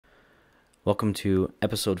Welcome to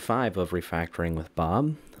episode 5 of Refactoring with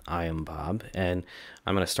Bob. I am Bob, and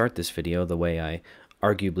I'm going to start this video the way I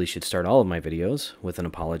arguably should start all of my videos, with an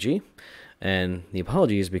apology. And the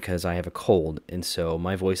apology is because I have a cold, and so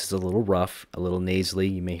my voice is a little rough, a little nasally.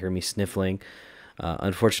 You may hear me sniffling.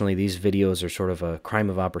 Unfortunately, these videos are sort of a crime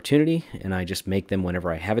of opportunity, and I just make them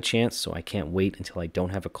whenever I have a chance, so I can't wait until I don't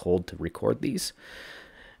have a cold to record these.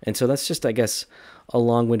 And so that's just, I guess, a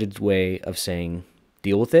long-winded way of saying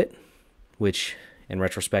deal with it, which in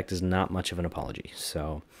retrospect is not much of an apology.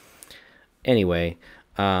 So anyway,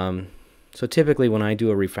 so typically when I do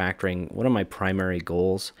a refactoring, one of my primary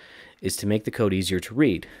goals is to make the code easier to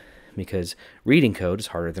read, because reading code is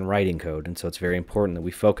harder than writing code, and so it's very important that we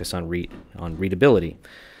focus on readability.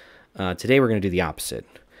 Today we're going to do the opposite.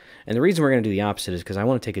 And the reason we're going to do the opposite is because I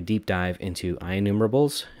want to take a deep dive into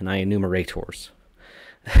IEnumerables and IEnumerators.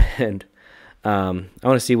 And I want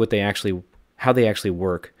to see how they actually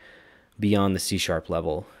work beyond the C#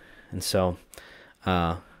 level. And so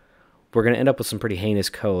we're going to end up with some pretty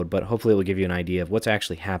heinous code, but hopefully it will give you an idea of what's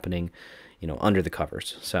actually happening, under the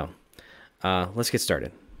covers. So let's get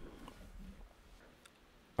started.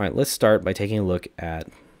 All right, let's start by taking a look at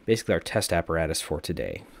basically our test apparatus for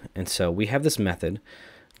today. And so we have this method,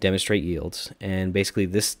 demonstrate yields, and basically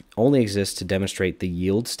this only exists to demonstrate the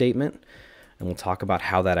yield statement, and we'll talk about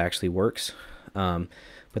how that actually works. But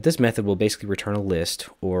this method will basically return a list,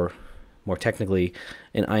 or more technically,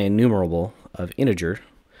 an IEnumerable of integer,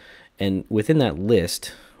 and within that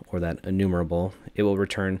list, or that enumerable, it will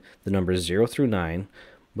return the numbers 0 through 9,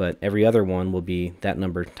 but every other one will be that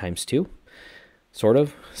number times 2, sort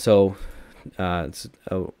of. So it's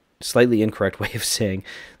a slightly incorrect way of saying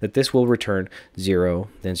that this will return 0,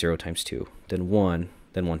 then 0 times 2, then 1,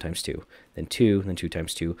 then 1 times 2, then 2, then 2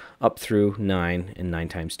 times 2, up through 9, and 9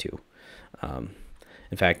 times 2.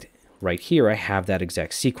 In fact, right here, I have that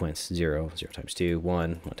exact sequence, 0, 0 times 2,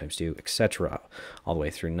 1, 1 times 2, etc., all the way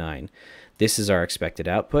through 9. This is our expected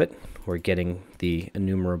output. We're getting the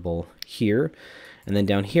enumerable here. And then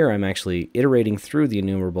down here, I'm actually iterating through the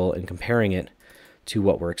enumerable and comparing it to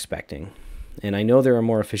what we're expecting. And I know there are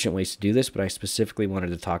more efficient ways to do this, but I specifically wanted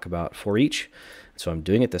to talk about foreach, so I'm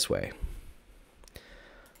doing it this way.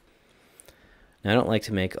 Now, I don't like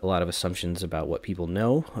to make a lot of assumptions about what people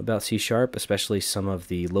know about C#, especially some of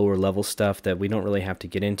the lower level stuff that we don't really have to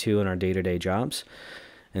get into in our day-to-day jobs.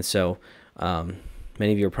 And so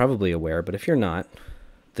many of you are probably aware, but if you're not,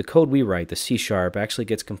 the code we write, the C#, actually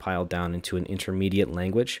gets compiled down into an intermediate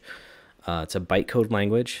language. It's a bytecode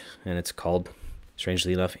language, and it's called,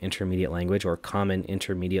 strangely enough, intermediate language, or common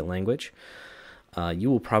intermediate language.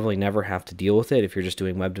 You will probably never have to deal with it if you're just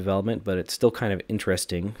doing web development, but it's still kind of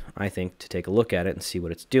interesting, I think, to take a look at it and see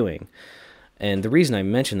what it's doing. And the reason I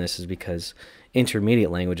mention this is because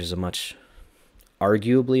intermediate language is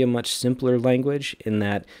arguably a much simpler language, in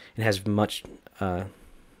that it has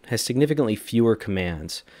significantly fewer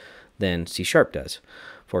commands than C# does.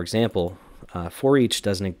 For example, foreach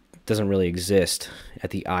doesn't really exist at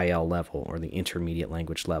the IL level, or the intermediate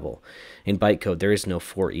language level. In bytecode, there is no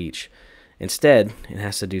foreach. Instead, it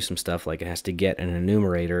has to do some stuff like it has to get an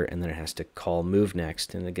enumerator, and then it has to call move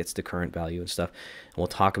next, and it gets the current value and stuff. And we'll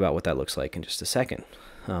talk about what that looks like in just a second.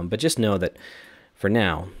 But just know that for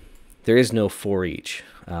now, there is no foreach.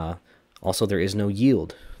 Also, there is no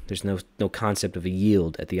yield. There's no concept of a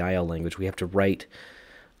yield at the IL language. We have to write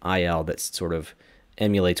IL that sort of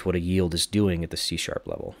emulates what a yield is doing at the C#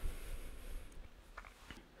 level.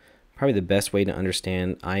 Probably the best way to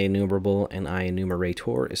understand IEnumerable and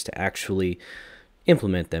IEnumerator is to actually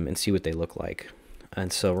implement them and see what they look like.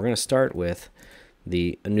 And so we're going to start with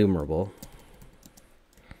the enumerable.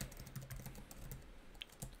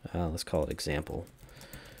 Let's call it example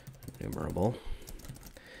enumerable.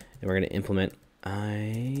 And we're going to implement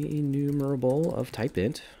IEnumerable of type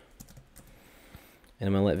int. And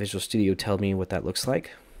I'm going to let Visual Studio tell me what that looks like.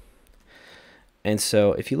 And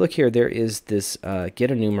so if you look here, there is this get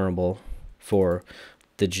enumerable for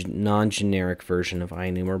the non-generic version of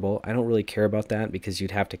IEnumerable. I don't really care about that, because you'd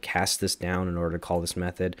have to cast this down in order to call this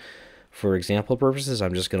method. For example purposes,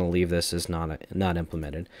 I'm just going to leave this as not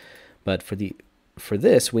implemented. But for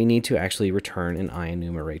this, we need to actually return an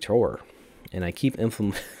IEnumerator. And I keep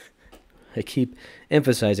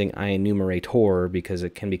emphasizing IEnumerator because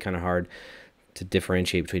it can be kind of hard to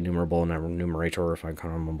differentiate between enumerable and enumerator if I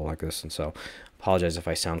kind of mumble like this, and so apologize if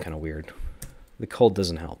I sound kind of weird. The cold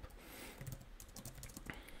doesn't help.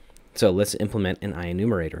 So let's implement an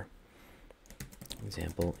IEnumerator.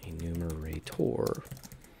 Example enumerator.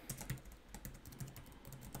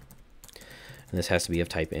 And this has to be of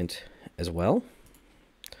type int as well.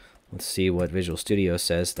 Let's see what Visual Studio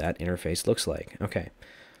says that interface looks like. Okay.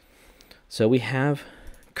 So we have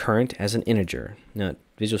current as an integer. Now,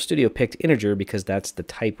 Visual Studio picked integer because that's the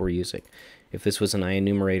type we're using. If this was an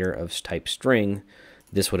IEnumerator of type string,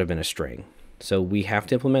 this would have been a string. So we have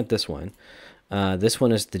to implement this one. This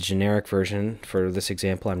one is the generic version. For this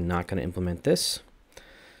example, I'm not going to implement this.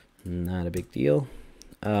 Not a big deal.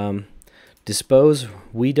 Dispose,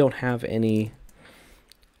 we don't have any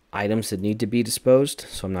items that need to be disposed,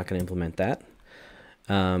 so I'm not going to implement that.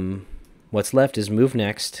 What's left is move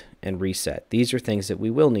next and reset. These are things that we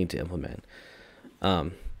will need to implement.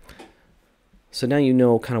 So now you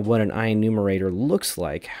know kind of what an IEnumerator looks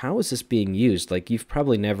like. How is this being used? Like, you've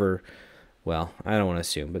probably never, well, I don't want to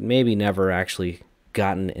assume, but maybe never actually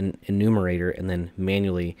gotten an enumerator and then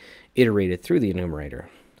manually iterated through the enumerator.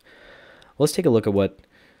 Let's take a look at what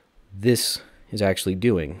this is actually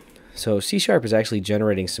doing. So C# is actually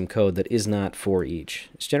generating some code that is not for each.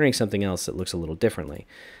 It's generating something else that looks a little differently.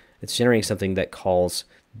 It's generating something that calls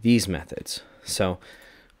these methods. So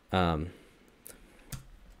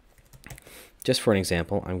just for an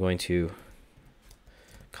example, I'm going to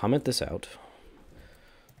comment this out,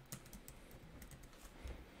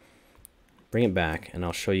 bring it back, and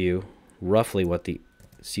I'll show you roughly what the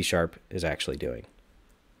C# is actually doing.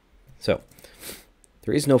 So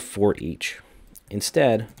there is no for each.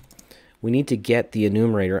 Instead, we need to get the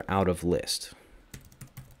enumerator out of list.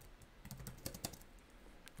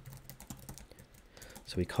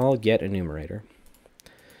 So we call get enumerator,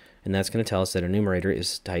 and that's going to tell us that enumerator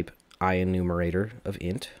is type IEnumerator of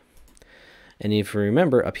int. And if you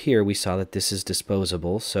remember up here, we saw that this is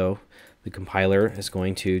disposable, so the compiler is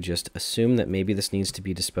going to just assume that maybe this needs to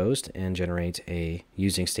be disposed and generate a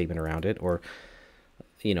using statement around it, or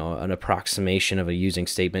an approximation of a using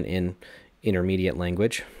statement in intermediate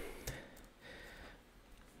language.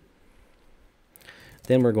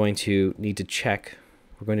 Then we're going to need to check,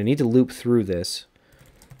 we're going to need to loop through this,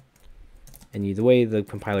 and the way the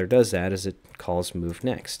compiler does that is it calls move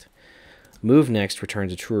next. Move next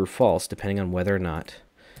returns a true or false depending on whether or not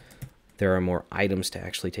there are more items to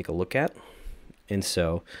actually take a look at. And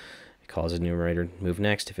so it calls enumerator move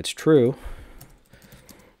next. If it's true,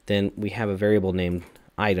 then we have a variable named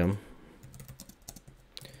item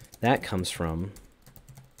that comes from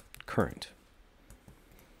current.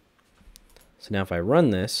 So now if I run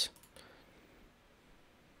this,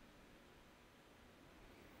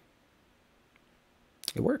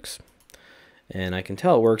 it works. And I can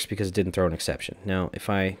tell it works because it didn't throw an exception. Now, if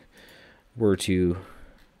I were to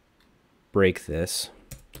break this,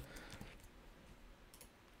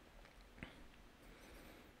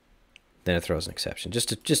 then it throws an exception, just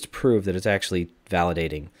to prove that it's actually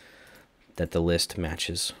validating that the list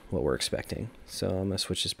matches what we're expecting. So I'm going to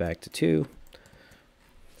switch this back to 2.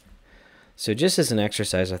 So just as an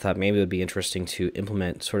exercise, I thought maybe it would be interesting to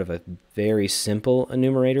implement sort of a very simple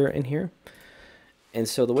enumerator in here. And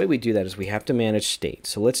so the way we do that is we have to manage state.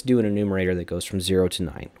 So let's do an enumerator that goes from 0 to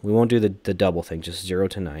 9. We won't do the double thing, just 0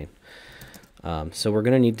 to 9. So we're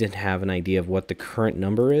going to need to have an idea of what the current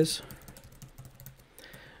number is.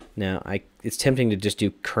 Now, it's tempting to just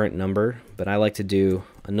do current number, but I like to do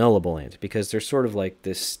a nullable int because there's sort of like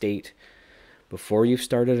this state before you've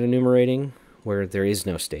started enumerating where there is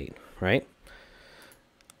no state, right?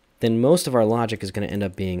 Then most of our logic is going to end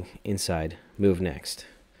up being inside move next.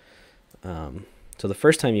 So the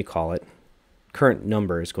first time you call it, current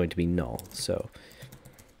number is going to be null. So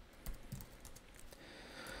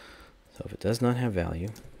if it does not have value,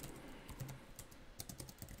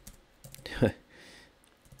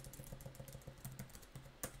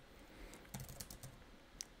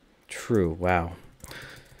 true, wow.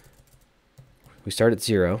 We start at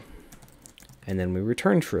 0, and then we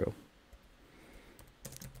return true.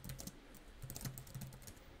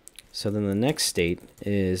 So then the next state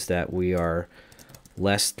is that we are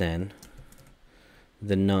less than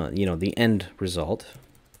the end result.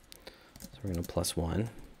 So we're going to +1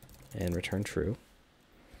 and return true.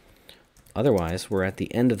 Otherwise, we're at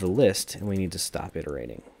the end of the list and we need to stop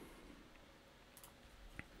iterating.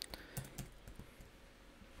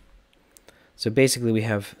 So basically we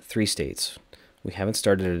have 3 states. We haven't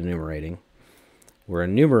started enumerating. We're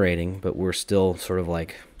enumerating, but we're still sort of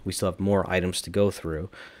like, we still have more items to go through.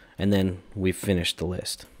 And then we've finished the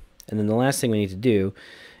list. And then the last thing we need to do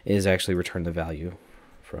is actually return the value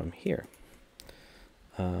from here.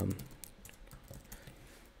 Now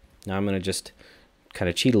I'm going to just kind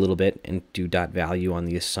of cheat a little bit and do .value on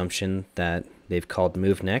the assumption that they've called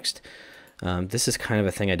move next. This is kind of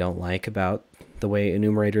a thing I don't like about the way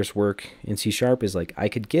enumerators work in C# is like I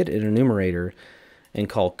could get an enumerator and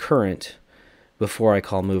call current before I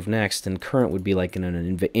call move next, and current would be like in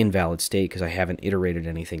an invalid state because I haven't iterated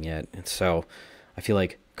anything yet. And so I feel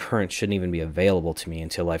like current shouldn't even be available to me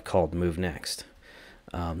until I've called move next.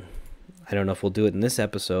 I don't know if we'll do it in this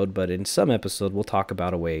episode, but in some episode we'll talk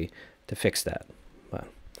about a way to fix that.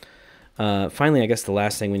 But finally, I guess the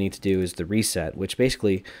last thing we need to do is the reset, which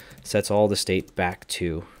basically sets all the state back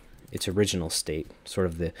to its original state, sort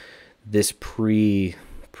of this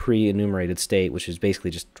pre-enumerated state, which is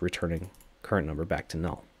basically just returning current number back to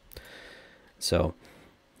null. So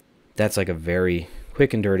that's like a very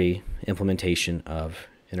quick and dirty implementation of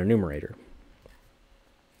an enumerator.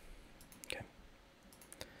 Okay.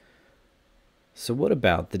 So what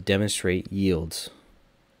about the demonstrate yields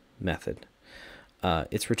method?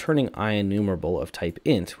 It's returning IEnumerable of type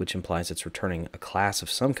int, which implies it's returning a class of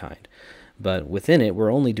some kind. But within it,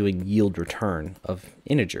 we're only doing yield return of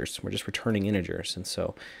integers. We're just returning integers. And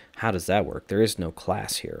so how does that work? There is no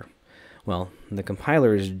class here. Well, the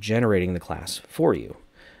compiler is generating the class for you.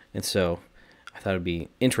 And so I thought it would be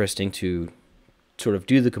interesting to sort of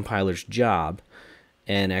do the compiler's job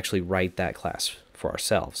and actually write that class for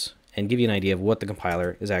ourselves and give you an idea of what the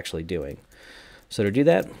compiler is actually doing. So to do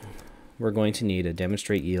that, we're going to need a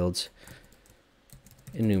demonstrate yields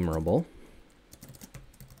enumerable.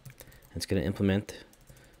 It's going to implement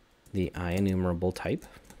the IEnumerable type,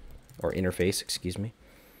 or interface, excuse me.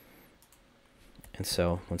 And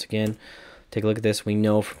so, once again, take a look at this. We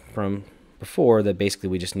know from before that basically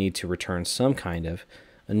we just need to return some kind of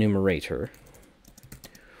enumerator.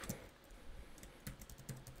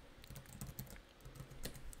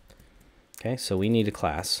 Okay, so we need a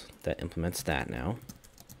class that implements that now.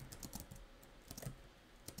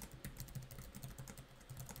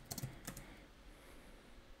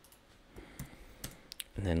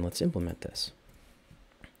 And then let's implement this.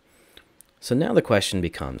 So now the question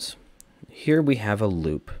becomes, here we have a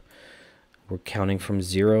loop. We're counting from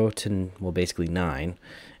 0 to, well, basically 9,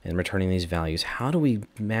 and returning these values. How do we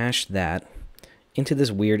mash that into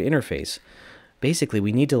this weird interface? Basically,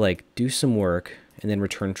 we need to like do some work and then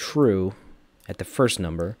return true at the first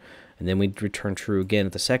number, and then we return true again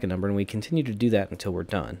at the second number, and we continue to do that until we're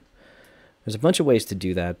done. There's a bunch of ways to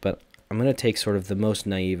do that, but I'm going to take sort of the most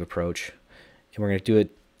naive approach, and we're going to do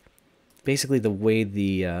it basically the way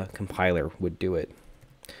the compiler would do it.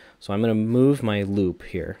 So I'm going to move my loop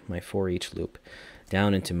here, my foreach loop,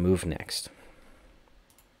 down into move next.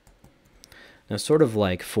 Now, sort of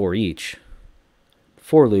like foreach,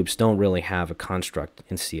 for loops don't really have a construct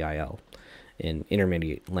in CIL, in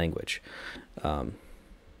intermediate language.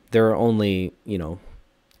 There are only,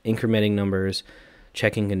 incrementing numbers,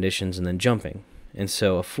 checking conditions, and then jumping. And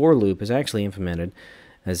so a for loop is actually implemented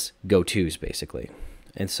as go-tos, basically.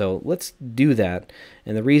 And so let's do that.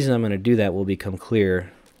 And the reason I'm going to do that will become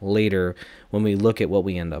clear later when we look at what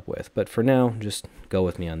we end up with. But for now, just go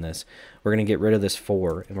with me on this. We're going to get rid of this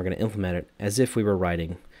for, and we're going to implement it as if we were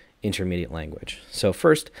writing intermediate language. So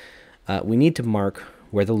first, we need to mark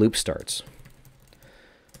where the loop starts.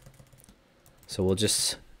 So we'll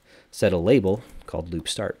just set a label called loop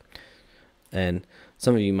start. And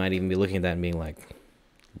some of you might even be looking at that and being like,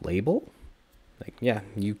 label? Like, yeah,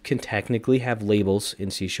 you can technically have labels in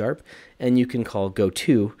C#, and you can call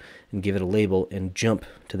goTo and give it a label and jump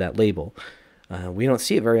to that label. We don't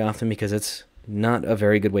see it very often because it's not a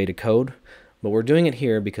very good way to code, but we're doing it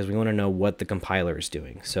here because we want to know what the compiler is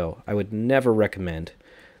doing. So I would never recommend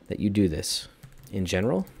that you do this in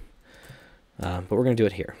general, but we're going to do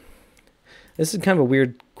it here. This is kind of a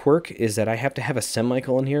weird quirk, is that I have to have a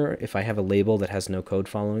semicolon here if I have a label that has no code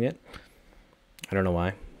following it. I don't know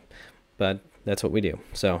why, but that's what we do.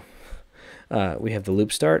 So we have the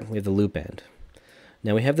loop start, we have the loop end.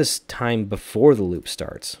 Now we have this time before the loop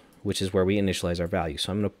starts, which is where we initialize our value.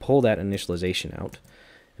 So I'm going to pull that initialization out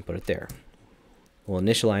and put it there. We'll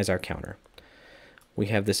initialize our counter. We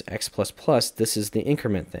have this x++, this is the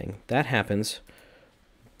increment thing. That happens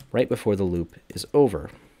right before the loop is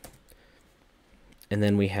over. And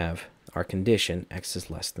then we have our condition, x is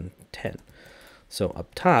less than 10. So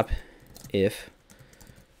up top, if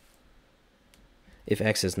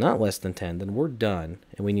x is not less than 10, then we're done,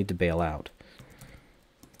 and we need to bail out.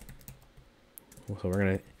 So we're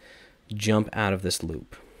going to jump out of this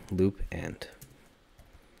loop end.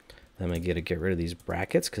 I'm going to get rid of these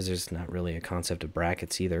brackets because there's not really a concept of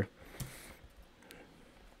brackets either.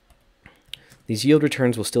 These yield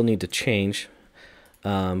returns will still need to change,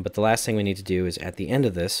 but the last thing we need to do is at the end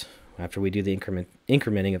of this, after we do the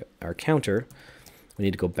incrementing of our counter, we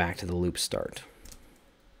need to go back to the loop start.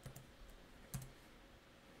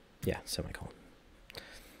 Yeah, semicolon.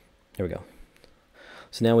 There we go.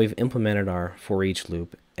 So now we've implemented our for each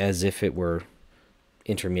loop as if it were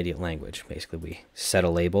intermediate language. Basically, we set a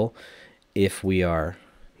label. If we are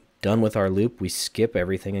done with our loop, we skip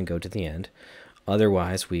everything and go to the end.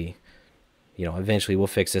 Otherwise, we, eventually we'll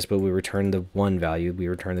fix this, but we return the 1 value, we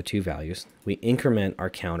return the 2 values. We increment our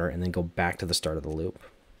counter and then go back to the start of the loop.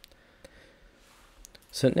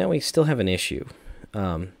 So now we still have an issue.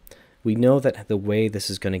 We know that the way this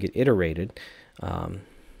is going to get iterated,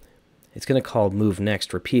 it's going to call move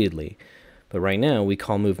next repeatedly. But right now, we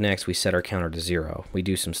call move next, we set our counter to 0. We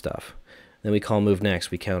do some stuff. Then we call move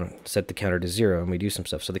next, we set the counter to 0, and we do some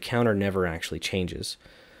stuff. So the counter never actually changes.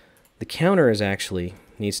 The counter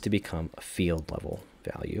needs to become a field level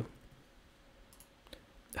value.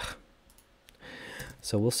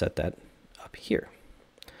 So we'll set that up here.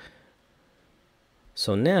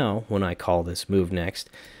 So now, when I call this move next,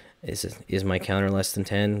 is my counter less than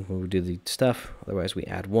 10? We'll do the stuff. Otherwise, we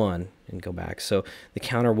add 1 and go back. So the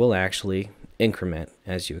counter will actually increment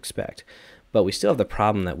as you expect. But we still have the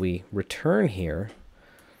problem that we return here,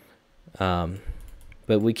 but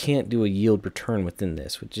we can't do a yield return within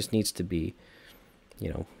this. It just needs to be,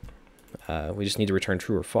 we just need to return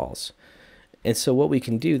true or false. And so what we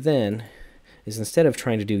can do then is, instead of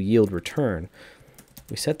trying to do yield return,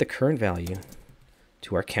 we set the current value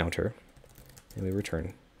to our counter, and we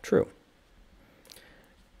return true.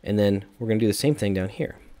 And then we're going to do the same thing down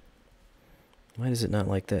here. Why does it not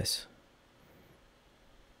like this?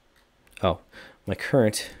 Oh, my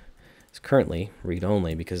current is currently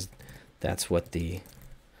read-only, because that's what the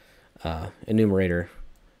enumerator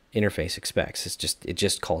interface expects. It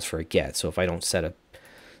just calls for a get. So if I don't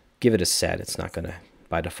give it a set, it's not going to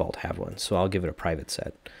by default have one. So I'll give it a private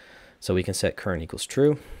set. So we can set current equals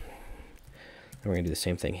true. And we're going to do the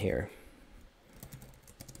same thing here.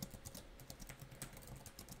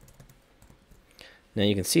 Now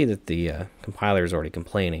you can see that the compiler is already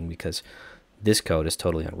complaining because this code is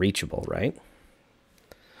totally unreachable, right?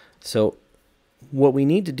 So what we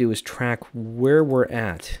need to do is track where we're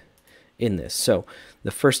at in this. So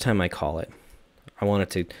the first time I call it, I want it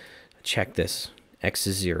to check this. X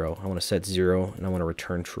is 0. I want to set 0, and I want to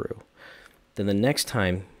return true. Then the next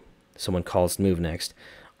time someone calls move next,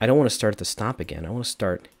 I don't want to start at the stop again. I want to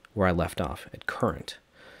start where I left off, at current.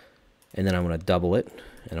 And then I'm going to double it,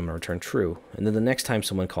 and I'm going to return true. And then the next time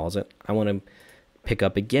someone calls it, I want to pick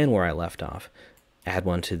up again where I left off, add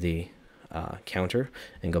 1 to the counter,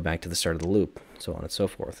 and go back to the start of the loop, so on and so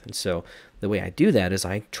forth. And so the way I do that is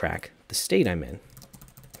I track the state I'm in.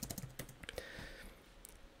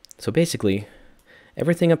 So basically,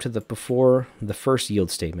 everything up to before the first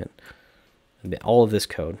yield statement, all of this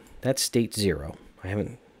code, that's state 0. I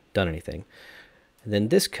haven't done anything. And then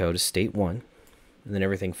this code is state 1. And then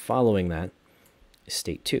everything following that is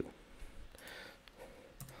state 2.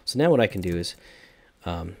 So now what I can do is,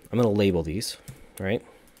 I'm going to label these, right?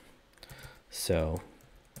 So,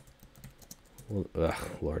 Lord,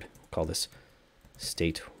 we'll call this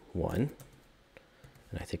state 1. And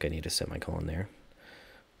I think I need a semicolon there.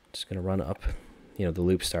 I'm just going to run up, the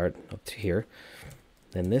loop start up to here.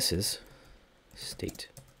 Then this is state.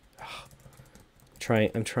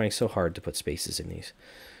 I'm trying so hard to put spaces in these.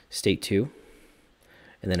 State 2.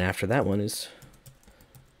 And then after that one is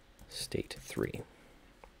state 3.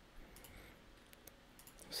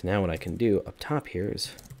 So now what I can do up top here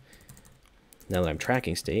is, now that I'm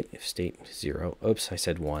tracking state, if state 0, oops, I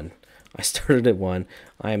said 1. I started at 1.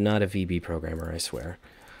 I am not a VB programmer, I swear.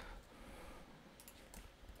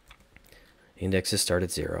 Indexes start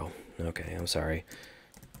at 0. Okay, I'm sorry.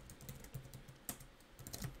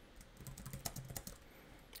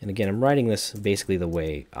 And again, I'm writing this basically the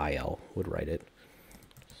way IL would write it.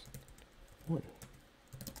 1.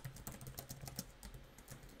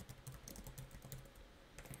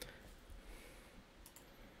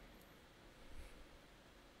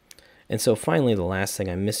 And so finally, the last thing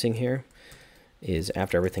I'm missing here is,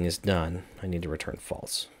 after everything is done, I need to return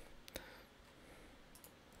false.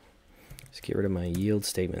 Let's get rid of my yield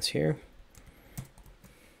statements here.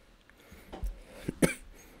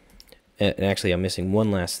 And actually, I'm missing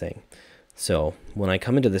one last thing. So when I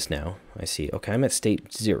come into this now, I see, okay, I'm at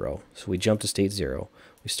state 0. So we jump to state 0.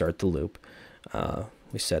 We start the loop.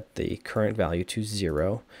 We set the current value to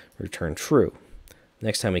 0, return true.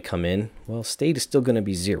 Next time we come in, well, state is still going to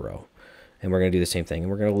be 0. And we're going to do the same thing,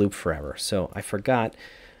 and we're going to loop forever. So I forgot,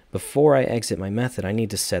 before I exit my method, I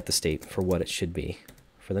need to set the state for what it should be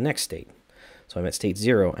for the next state. So I'm at state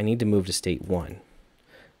 0. I need to move to state 1.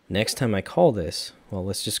 Next time I call this, well,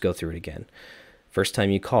 let's just go through it again. First time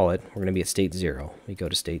you call it, we're going to be at state 0. We go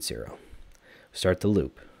to state 0. Start the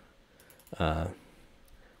loop.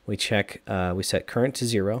 We set current to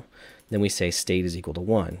 0. Then we say state is equal to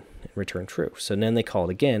 1 and return true. So then they call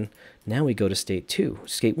it again. Now we go to state 2,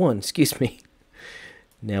 state 1, excuse me.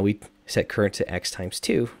 Now we set current to x times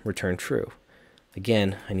 2, return true.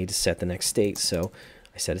 Again, I need to set the next state, so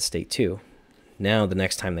I set it state 2. Now the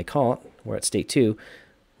next time they call it, we're at state 2.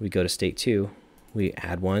 We go to state 2, we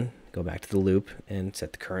add 1, go back to the loop, and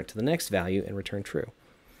set the current to the next value and return true.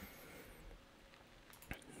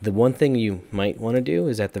 The one thing you might want to do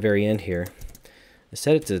is at the very end here,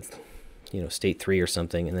 set it to, state 3 or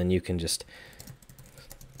something, and then you can just,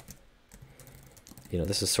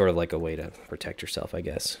 this is sort of like a way to protect yourself, I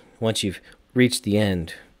guess. Once you've reached the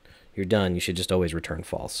end, you're done, you should just always return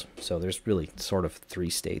false. So there's really sort of 4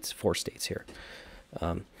 states here.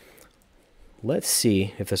 Let's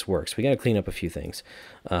see if this works. We got to clean up a few things.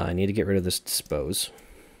 I need to get rid of this dispose.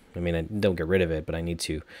 I mean, I don't get rid of it, but I need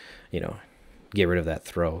to, get rid of that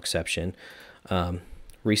throw exception.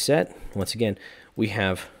 Reset. Once again, we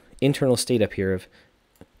have internal state up here of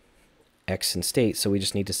x and state, so we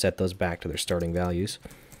just need to set those back to their starting values.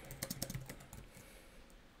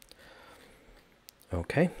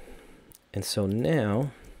 Okay. And so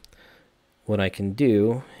now what I can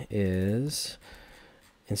do is,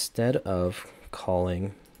 instead of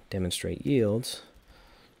calling demonstrate yields,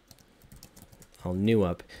 I'll new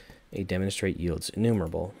up a demonstrate yields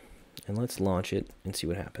enumerable. And let's launch it and see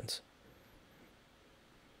what happens.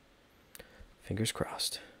 Fingers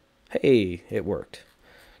crossed. Hey, it worked.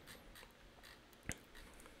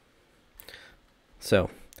 So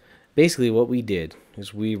basically what we did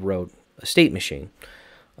is we wrote a state machine.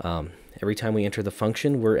 Every time we enter the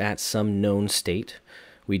function, we're at some known state.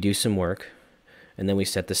 We do some work, and then we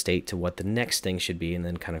set the state to what the next thing should be, and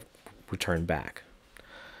then kind of return back.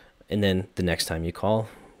 And then the next time you call,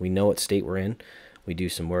 we know what state we're in, we do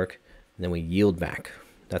some work, and then we yield back.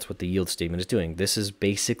 That's what the yield statement is doing. This is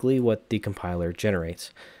basically what the compiler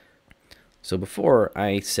generates. So before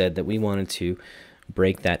I said that we wanted to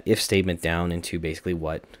break that if statement down into basically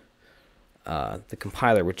what the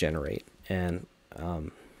compiler would generate. And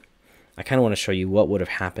I kind of want to show you what would have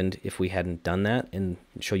happened if we hadn't done that and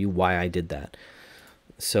show you why I did that.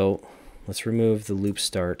 So let's remove the loop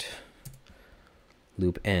start,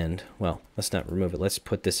 loop end. Well, let's not remove it. Let's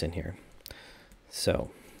put this in here.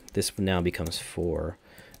 So this now becomes 4.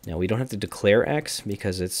 Now we don't have to declare x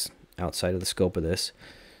because it's outside of the scope of this.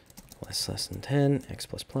 Less than 10, x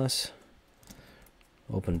plus plus,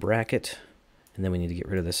 open bracket, and then we need to get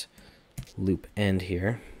rid of this loop end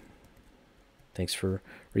here. Thanks for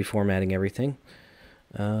reformatting everything.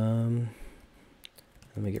 Let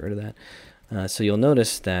me get rid of that. So you'll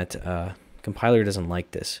notice that compiler doesn't like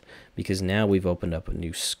this because now we've opened up a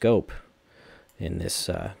new scope in this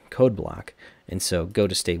code block. And so go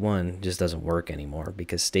to state 1 just doesn't work anymore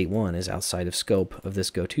because state 1 is outside of scope of this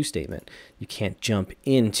go-to statement. You can't jump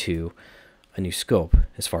into a new scope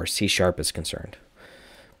as far as C# is concerned.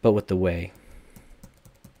 But with the way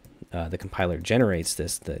the compiler generates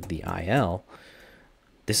this, the IL,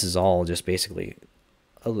 this is all just basically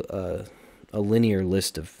a linear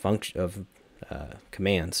list of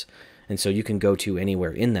commands. And so you can go to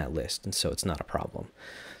anywhere in that list, and so it's not a problem.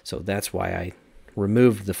 So that's why I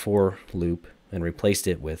removed the for loop and replaced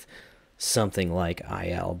it with something like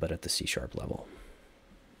IL, but at the C# level.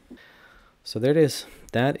 So there it is.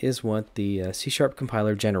 That is what the C#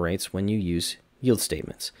 compiler generates when you use yield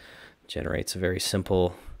statements. It generates a very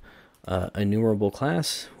simple enumerable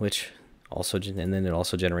class, which also, and then it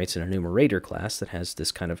also generates an enumerator class that has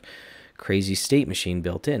this kind of crazy state machine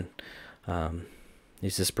built in.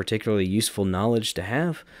 Is this particularly useful knowledge to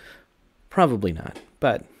have? Probably not,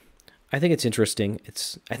 but I think it's interesting.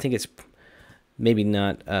 I think it's maybe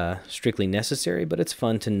not strictly necessary, but it's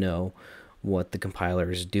fun to know what the compiler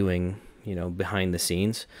is doing, behind the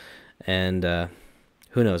scenes. And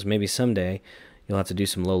who knows, maybe someday you'll have to do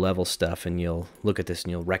some low-level stuff and you'll look at this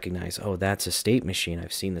and you'll recognize, oh, that's a state machine.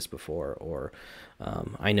 I've seen this before, or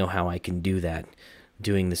I know how I can do that,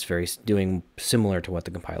 doing similar to what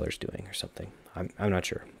the compiler is doing or something. I'm not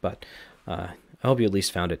sure, but I hope you at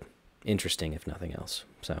least found it interesting, if nothing else.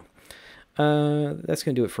 So that's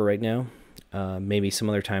going to do it for right now. Maybe some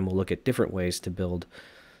other time we'll look at different ways to build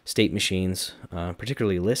state machines,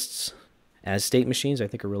 particularly lists as state machines. I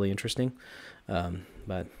think are really interesting.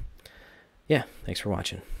 But yeah, thanks for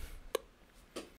watching.